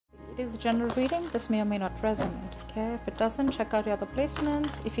is a general reading. This may or may not resonate. Okay, if it doesn't, check out your other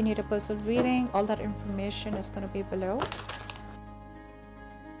placements. If you need a personal reading, all that information is going to be below.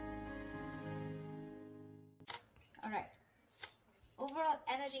 Alright, overall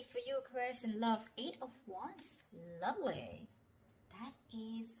energy for you, Aquarius, in love. 8 of Wands. Lovely. That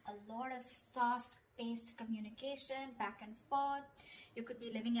is a lot of fast-paced communication, back and forth. You could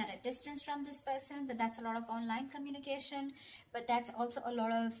be living at a distance from this person, but that's a lot of online communication. But that's also a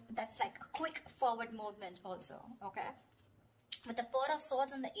lot of, that's like a quick forward movement also, okay? With the 4 of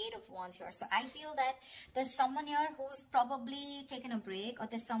Swords and the 8 of Wands here. So I feel that there's someone here who's probably taken a break, or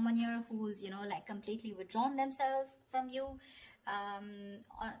there's someone here who's, you know, like completely withdrawn themselves from you.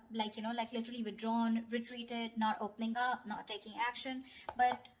 Like, you know, like literally withdrawn, retreated, not opening up, not taking action.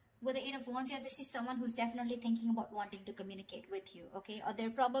 But with the 8 of Wands here, this is someone who's definitely thinking about wanting to communicate with you, okay? Or they're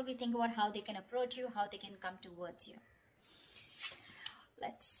probably thinking about how they can approach you, how they can come towards you.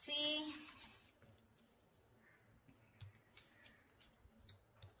 Let's see.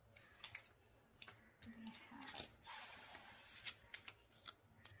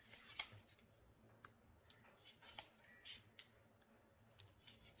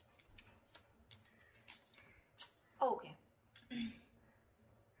 Okay.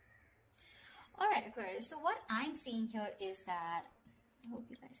 All right, Aquarius. So what I'm seeing here is that, I hope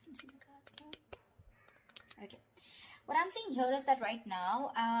you guys can see the cards here. Okay. What I'm seeing here is that right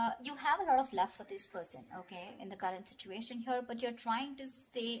now, you have a lot of love for this person, okay, in the current situation here, but you're trying to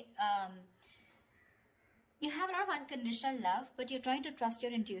stay, you have a lot of unconditional love, but you're trying to trust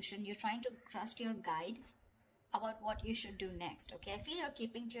your intuition. You're trying to trust your guide about what you should do next, okay? I feel you're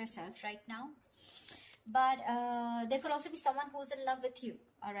keeping to yourself right now. But there could also be someone who's in love with you.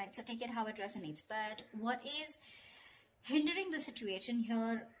 All right, so take it how it resonates. But what is hindering the situation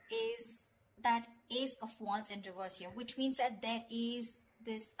here is that Ace of Wands in reverse here, which means that there is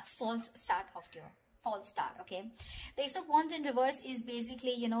this false start of your false start, okay? The Ace of Wands in reverse is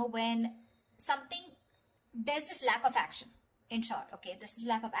basically, you know, when something, there's this lack of action. In short, okay, this is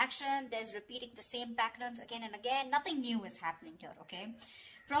lack of action. There's repeating the same patterns again and again. Nothing new is happening here, okay?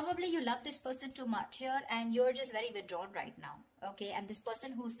 Probably you love this person too much here and you're just very withdrawn right now, okay? And this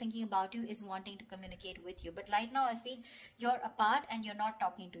person who's thinking about you is wanting to communicate with you. But right now, I feel you're apart and you're not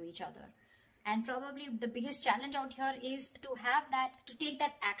talking to each other. And probably the biggest challenge out here is to have that, to take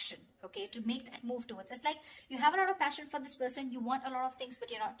that action, okay? To make that move towards. It's like you have a lot of passion for this person. You want a lot of things,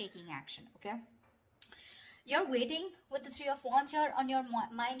 but you're not taking action, okay? You're waiting with the 3 of Wands here on your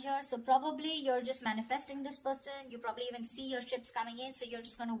mind here. So probably you're just manifesting this person. You probably even see your ships coming in. So you're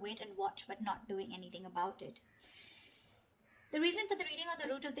just going to wait and watch, but not doing anything about it. The reason for the reading or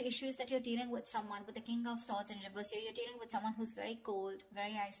the root of the issue is that you're dealing with someone with the King of Swords in reverse here. You're dealing with someone who's very cold,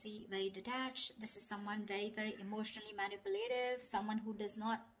 very icy, very detached. This is someone very, very emotionally manipulative. Someone who does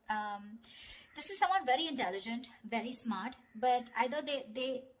not... this is someone very intelligent, very smart. But either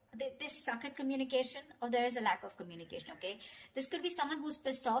they suck at communication or there is a lack of communication, okay? This could be someone who's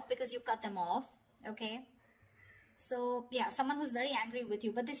pissed off because you cut them off, okay? So, yeah, someone who's very angry with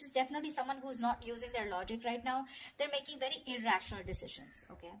you. But this is definitely someone who's not using their logic right now. They're making very irrational decisions,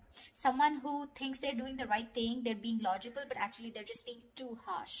 okay? Someone who thinks they're doing the right thing, they're being logical, but actually they're just being too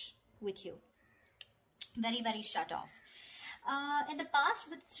harsh with you. Very, very shut off. In the past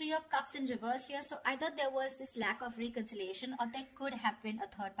with 3 of Cups in reverse here, so either there was this lack of reconciliation or there could have been a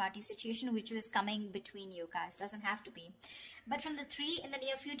third party situation which was coming between you guys. Doesn't have to be. But from the 3 in the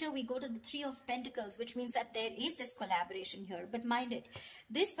near future, we go to the 3 of Pentacles, which means that there is this collaboration here. But mind it,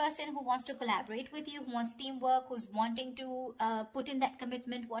 this person who wants to collaborate with you, who wants teamwork, who's wanting to put in that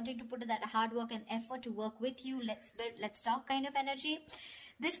commitment, wanting to put in that hard work and effort to work with you, let's build, let's talk kind of energy.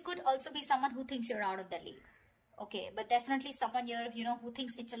 This could also be someone who thinks you're out of the league. Okay, but definitely someone here, you know, who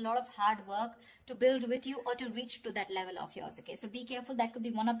thinks it's a lot of hard work to build with you or to reach to that level of yours. Okay, so be careful. That could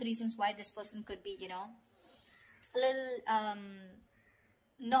be one of the reasons why this person could be, you know, a little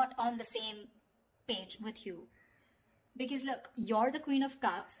not on the same page with you. Because look, you're the Queen of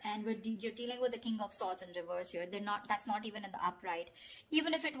Cups and you're dealing with the King of Swords in reverse here. That's not even in the upright.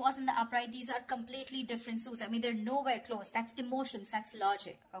 Even if it was in the upright, these are completely different suits. I mean, they're nowhere close. That's emotions, that's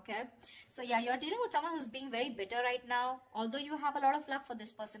logic, okay? So yeah, you're dealing with someone who's being very bitter right now. Although you have a lot of love for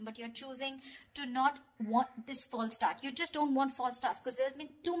this person, but you're choosing to not want this false start. You just don't want false starts because there's been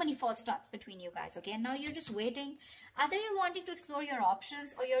too many false starts between you guys, okay? And now you're just waiting. Either you're wanting to explore your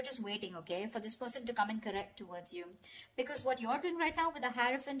options or you're just waiting, okay, for this person to come and correct towards you. Because what you're doing right now with the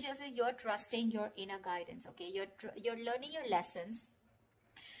Hierophant is you're trusting your inner guidance, okay? You're learning your lessons.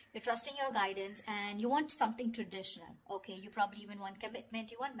 You're trusting your guidance and you want something traditional, okay? You probably even want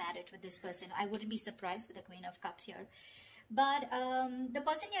commitment. You want marriage with this person. I wouldn't be surprised with the Queen of Cups here. But the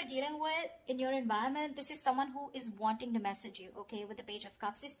person you're dealing with in your environment, this is someone who is wanting to message you, okay? With the Page of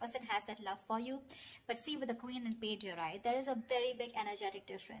Cups, this person has that love for you. But see, with the Queen and Page here, right, there is a very big energetic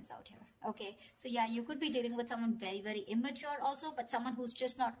difference out here, okay? So yeah, you could be dealing with someone very, very immature also, but someone who's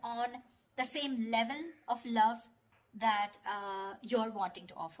just not on the same level of love that you're wanting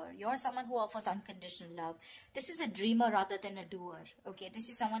to offer. You're someone who offers unconditional love. This is a dreamer rather than a doer, okay? This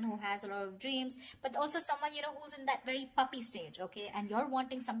is someone who has a lot of dreams, but also someone, you know, who's in that very puppy stage, okay? And you're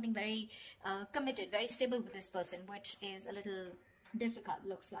wanting something very committed, very stable with this person, which is a little difficult,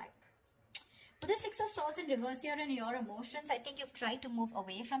 looks like. With the Six of Swords in reverse here and your emotions, I think you've tried to move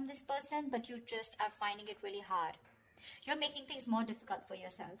away from this person, but you just are finding it really hard. You're making things more difficult for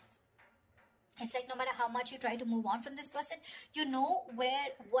yourself. It's like no matter how much you try to move on from this person, you know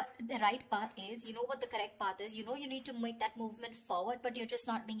what the right path is, you know what the correct path is, you know you need to make that movement forward, but you're just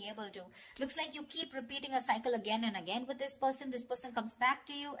not being able to. Looks like you keep repeating a cycle again and again with this person comes back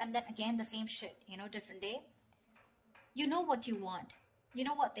to you, and then again the same shit, you know, different day. You know what you want, you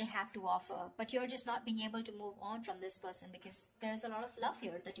know what they have to offer, but you're just not being able to move on from this person because there's a lot of love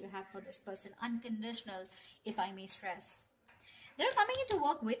here that you have for this person, unconditional, if I may stress. They're coming in to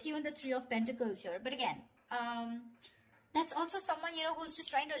work with you in the Three of Pentacles here. But again, that's also someone, you know, who's just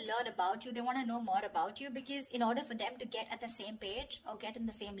trying to learn about you. They want to know more about you because in order for them to get at the same page or get in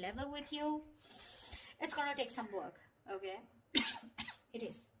the same level with you, it's going to take some work, okay? It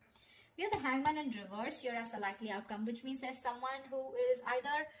is. We have the Hangman in reverse here as the likely outcome, which means there's someone who is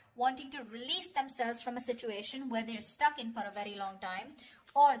either wanting to release themselves from a situation where they're stuck in for a very long time,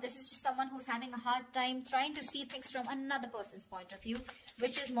 or this is just someone who's having a hard time trying to see things from another person's point of view,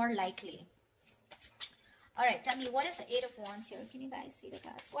 which is more likely. Alright, tell me, what is the Eight of Wands here? Can you guys see the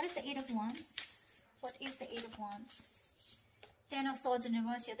cards? What is the Eight of Wands? What is the Eight of Wands? Ten of Swords in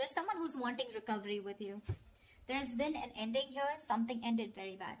reverse here. There's someone who's wanting recovery with you. There's been an ending here. Something ended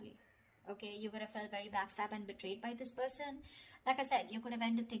very badly. Okay, you could have felt very backstabbed and betrayed by this person. Like I said, you could have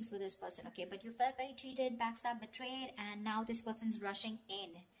ended things with this person, okay? But you felt very cheated, backstabbed, betrayed, and now this person's rushing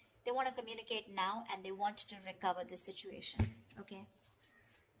in. They want to communicate now, and they want to recover this situation, okay?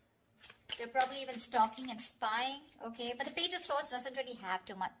 They're probably even stalking and spying, okay? But the Page of Swords doesn't really have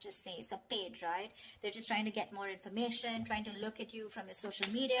too much to say. It's a page, right? They're just trying to get more information, trying to look at you from your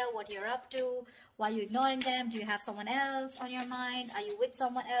social media, what you're up to, why are you ignoring them? Do you have someone else on your mind? Are you with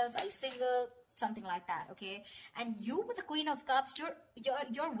someone else? Are you single? Something like that, okay? And you with the Queen of Cups,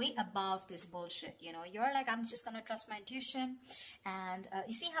 you're way above this bullshit, you know? You're like, I'm just gonna trust my intuition. And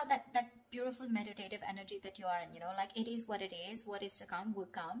you see how that beautiful meditative energy that you are in, you know? Like, it is what it is. What is to come will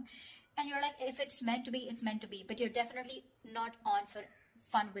come. And you're like, if it's meant to be, it's meant to be. But you're definitely not on for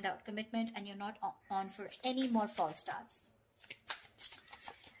fun without commitment, and you're not on for any more false starts.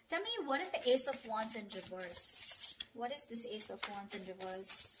 Tell me, what is the Ace of Wands in reverse? What is this Ace of Wands in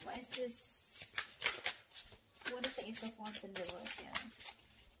reverse? Why is this? What is the Ace of Wands in reverse here?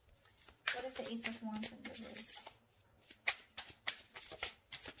 What is the Ace of Wands in reverse?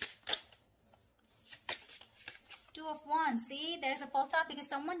 Two of Wands. See, there's a false start because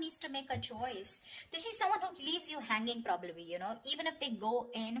someone needs to make a choice. This is someone who leaves you hanging probably, you know, even if they go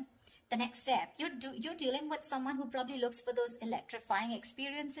in the next step. You're dealing with someone who probably looks for those electrifying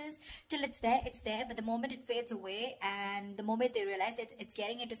experiences till it's there, but the moment it fades away and the moment they realize that it's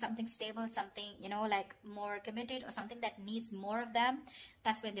getting into something stable, something, you know, like more committed or something that needs more of them,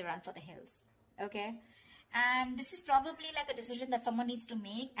 that's when they run for the hills, okay? And this is probably like a decision that someone needs to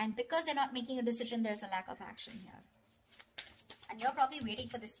make, and because they're not making a decision, there's a lack of action here. And you're probably waiting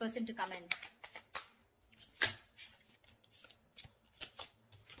for this person to come in.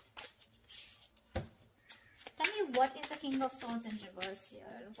 Tell me, what is the King of Swords in reverse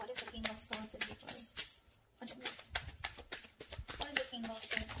here? What is the King of Swords in reverse? What is the King of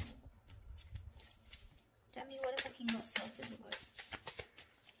Swords in reverse? Tell me, what is the King of Swords in reverse?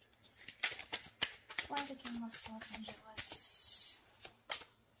 Why is the King of Swords in reverse?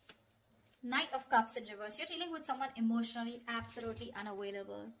 Knight of Cups in reverse. You're dealing with someone emotionally absolutely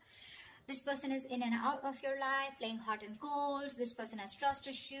unavailable. This person is in and out of your life, playing hot and cold. This person has trust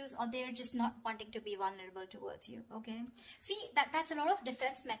issues, or they're just not wanting to be vulnerable towards you, okay? See, that's a lot of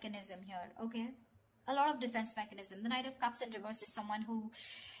defense mechanism here, okay? A lot of defense mechanism. The Knight of Cups in reverse is someone who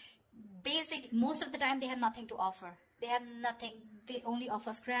basically, most of the time, they have nothing to offer. They have nothing. They only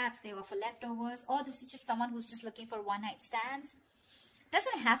offer scraps. They offer leftovers. Or this is just someone who's just looking for one-night stands.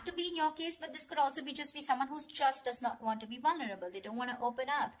 Doesn't have to be in your case, but this could also be just someone who just does not want to be vulnerable. They don't want to open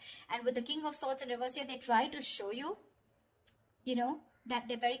up. And with the King of Swords in reverse here, they try to show you, you know, that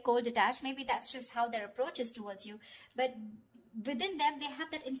they're very cold detached. Maybe that's just how their approach is towards you. But within them, they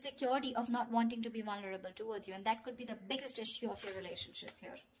have that insecurity of not wanting to be vulnerable towards you. And that could be the biggest issue of your relationship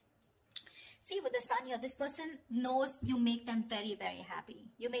here. See, with the sun here, this person knows you make them very, very happy.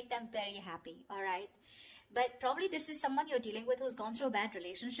 You make them very happy, all right? But probably this is someone you're dealing with who's gone through a bad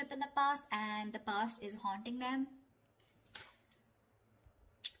relationship in the past, and the past is haunting them.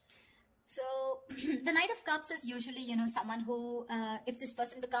 So the Knight of Cups is usually, you know, someone who, if this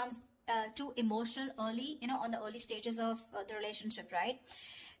person becomes too emotional early, you know, on the early stages of the relationship, right?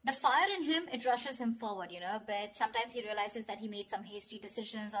 The fire in him, it rushes him forward, you know, but sometimes he realizes that he made some hasty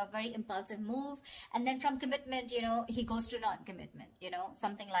decisions or very impulsive move. And then from commitment, you know, he goes to non-commitment, you know,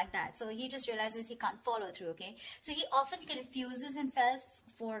 something like that. So he just realizes he can't follow through, okay? So he often confuses himself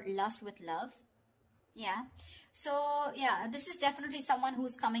for lust with love. Yeah. So, yeah, this is definitely someone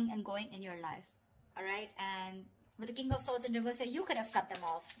who's coming and going in your life. All right. And with the King of Swords in reverse here, you could have cut them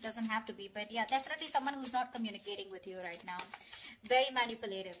off. Doesn't have to be. But yeah, definitely someone who's not communicating with you right now. Very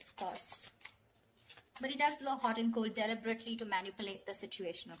manipulative, of course. But he does blow hot and cold deliberately to manipulate the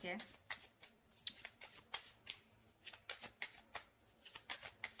situation, okay?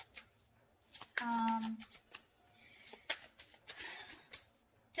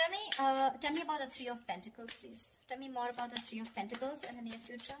 Tell me about the Three of Pentacles, please. Tell me more about the Three of Pentacles in the near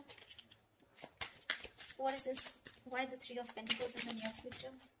future. What is this? Why the Three of Pentacles in the near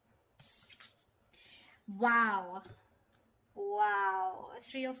future? Wow. Wow.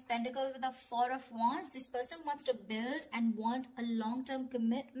 Three of Pentacles with the Four of Wands. This person wants to build and want a long-term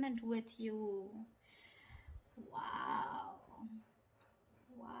commitment with you. Wow.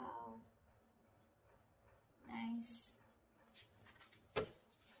 Wow. Nice.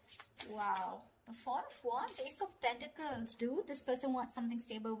 Wow. The Four of Wands, Ace of Pentacles, dude. This person wants something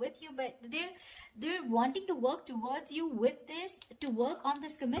stable with you, but they're wanting to work towards you with this, to work on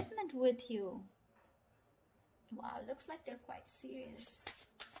this commitment with you. Wow, looks like they're quite serious.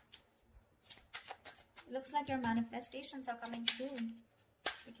 Looks like your manifestations are coming true,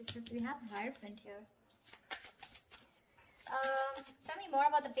 because we have Hierophant here. Tell me more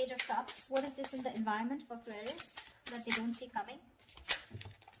about the Page of Cups. What is this in the environment for Aquarius that they don't see coming?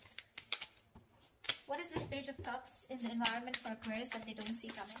 What is this Page of Cups in the environment for Aquarius that they don't see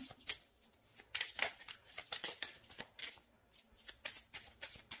coming?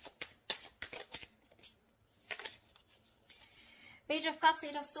 Page of Cups,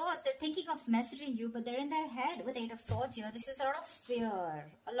 Eight of Swords. They're thinking of messaging you, but they're in their head with Eight of Swords here. This is a lot of fear,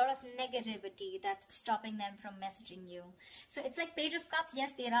 a lot of negativity that's stopping them from messaging you. So it's like Page of Cups.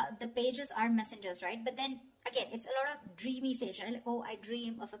 Yes, the pages are messengers, right? But then again, it's a lot of dreamy stage, right? Like, oh, I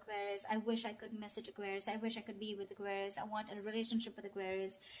dream of Aquarius. I wish I could message Aquarius. I wish I could be with Aquarius. I want a relationship with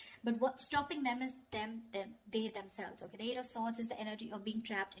Aquarius. But what's stopping them is they themselves. Okay, the Eight of Swords is the energy of being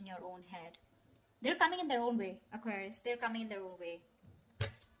trapped in your own head. They're coming in their own way, Aquarius. They're coming in their own way.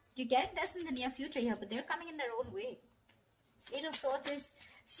 You get this in the near future here, but they're coming in their own way. Eight of Swords is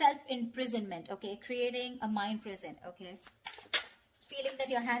self-imprisonment, okay? Creating a mind prison, okay? Feeling that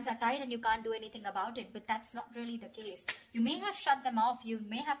your hands are tied and you can't do anything about it, but that's not really the case. You may have shut them off, you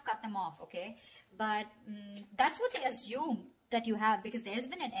may have cut them off, okay? But that's what they assume that you have, because there's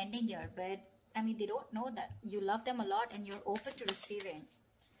been an ending here, but I mean, they don't know that you love them a lot and you're open to receiving.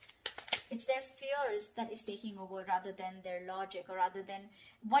 It's their fears that is taking over rather than their logic, or rather than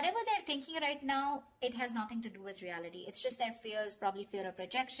whatever they're thinking right now. It has nothing to do with reality. It's just their fears, probably fear of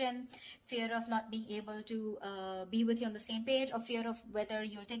rejection, fear of not being able to be with you on the same page, or fear of whether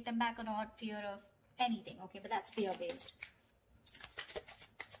you'll take them back or not, fear of anything, okay? But that's fear-based.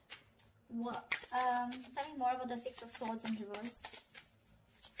 What? Tell me more about the Six of Swords in reverse.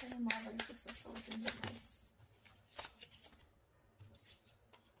 Tell me more about the Six of Swords in reverse.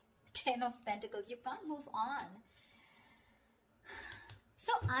 Ten of Pentacles. You can't move on.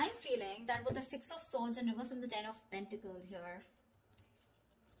 So I'm feeling that with the Six of Swords in reverse and the Ten of Pentacles here,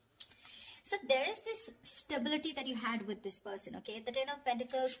 so there is this stability that you had with this person, okay? The Ten of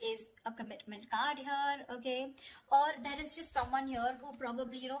Pentacles is a commitment card here, okay? Or there is just someone here who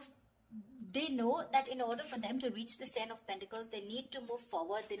probably, you know, they know that in order for them to reach the Ten of Pentacles, they need to move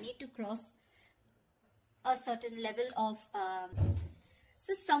forward. They need to cross a certain level of...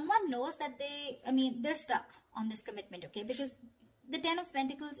 So someone knows that they're stuck on this commitment, okay? Because the Ten of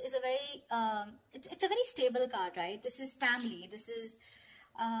Pentacles is a very, it's a very stable card, right? This is family. This is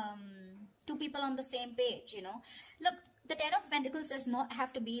two people on the same page, you know? Look, The Ten of Pentacles does not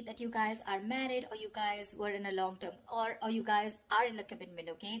have to be that you guys are married or you guys were in a long term or you guys are in a commitment,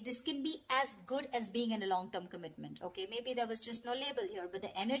 okay? This can be as good as being in a long-term commitment, okay? Maybe there was just no label here, but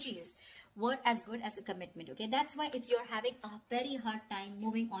the energies were as good as a commitment, okay? That's why you're having a very hard time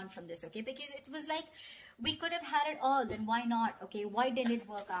moving on from this, okay? Because it was like, we could have had it all, then why not, okay? Why didn't it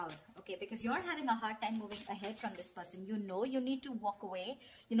work out, okay? Because you're having a hard time moving ahead from this person. You know you need to walk away.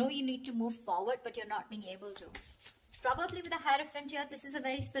 You know you need to move forward, but you're not being able to. Probably with a Hierophant here, this is a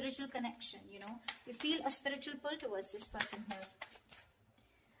very spiritual connection, you know. You feel a spiritual pull towards this person here.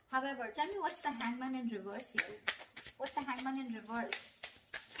 However, tell me what's the Hangman in reverse here? What's the Hangman in reverse?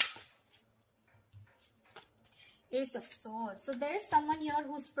 Ace of Swords. So there is someone here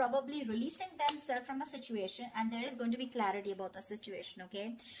who's probably releasing themselves from a situation and there is going to be clarity about the situation,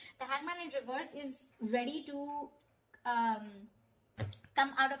 okay? The Hangman in reverse is ready to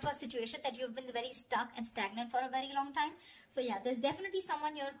come out of a situation that you've been very stuck and stagnant for a very long time. So yeah, there's definitely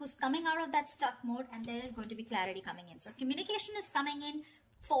someone here who's coming out of that stuck mode and there is going to be clarity coming in. So communication is coming in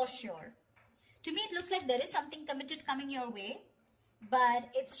for sure. To me, it looks like there is something committed coming your way, but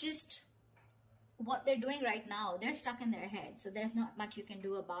it's just what they're doing right now. They're stuck in their head. So there's not much you can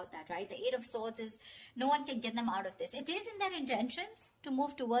do about that, right? The Eight of Swords is no one can get them out of this. It is in their intentions to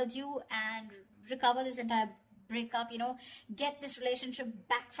move towards you and recover this entire breakup, you know, get this relationship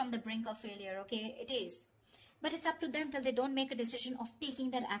back from the brink of failure, okay? It is. But it's up to them till they don't make a decision of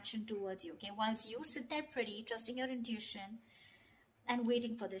taking that action towards you, okay? Whilst you sit there pretty, trusting your intuition and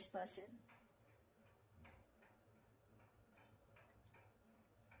waiting for this person.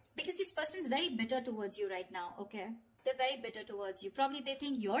 Because this person is very bitter towards you right now, okay? They're very bitter towards you. Probably they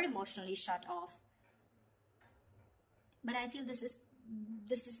think you're emotionally shut off. But I feel this is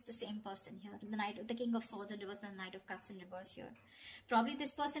the same person here. The King of Swords in reverse and the Knight of Cups in reverse here. Probably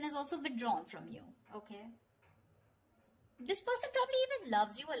this person is also withdrawn from you, okay? This person probably even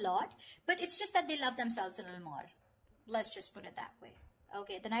loves you a lot, but it's just that they love themselves a little more. Let's just put it that way.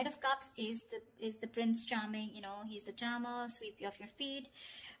 Okay, the Knight of Cups is the Prince Charming, you know, he's the charmer, sweep you off your feet.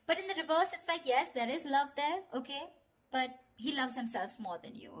 But in the reverse, it's like, yes, there is love there, okay? But he loves himself more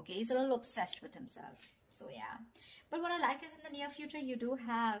than you, okay? He's a little obsessed with himself. So yeah, but what I like is in the near future, you do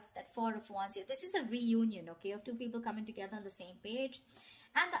have that Four of Wands here. This is a reunion, okay, of two people coming together on the same page.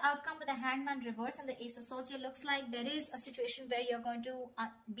 And the outcome with the Hangman reverse and the Ace of Swords here looks like there is a situation where you're going to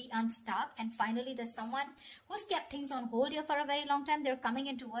be unstuck. And finally, there's someone who's kept things on hold here for a very long time. They're coming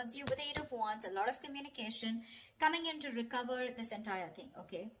in towards you with the Eight of Wands, a lot of communication, coming in to recover this entire thing,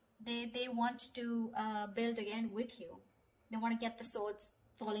 okay? They want to build again with you. They want to get the swords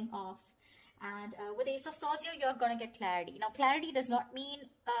falling off. And with Ace of Swords here, you're going to get clarity. Now, clarity does not mean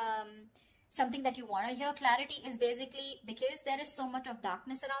something that you want to hear. Clarity is basically because there is so much of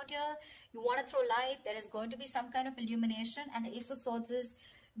darkness around here, you want to throw light, there is going to be some kind of illumination. And the Ace of Swords is,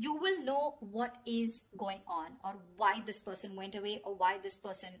 you will know what is going on or why this person went away or why this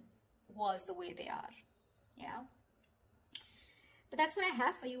person was the way they are. Yeah. But that's what I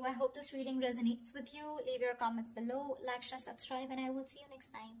have for you. I hope this reading resonates with you. Leave your comments below, like, share, subscribe, and I will see you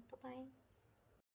next time. Bye-bye.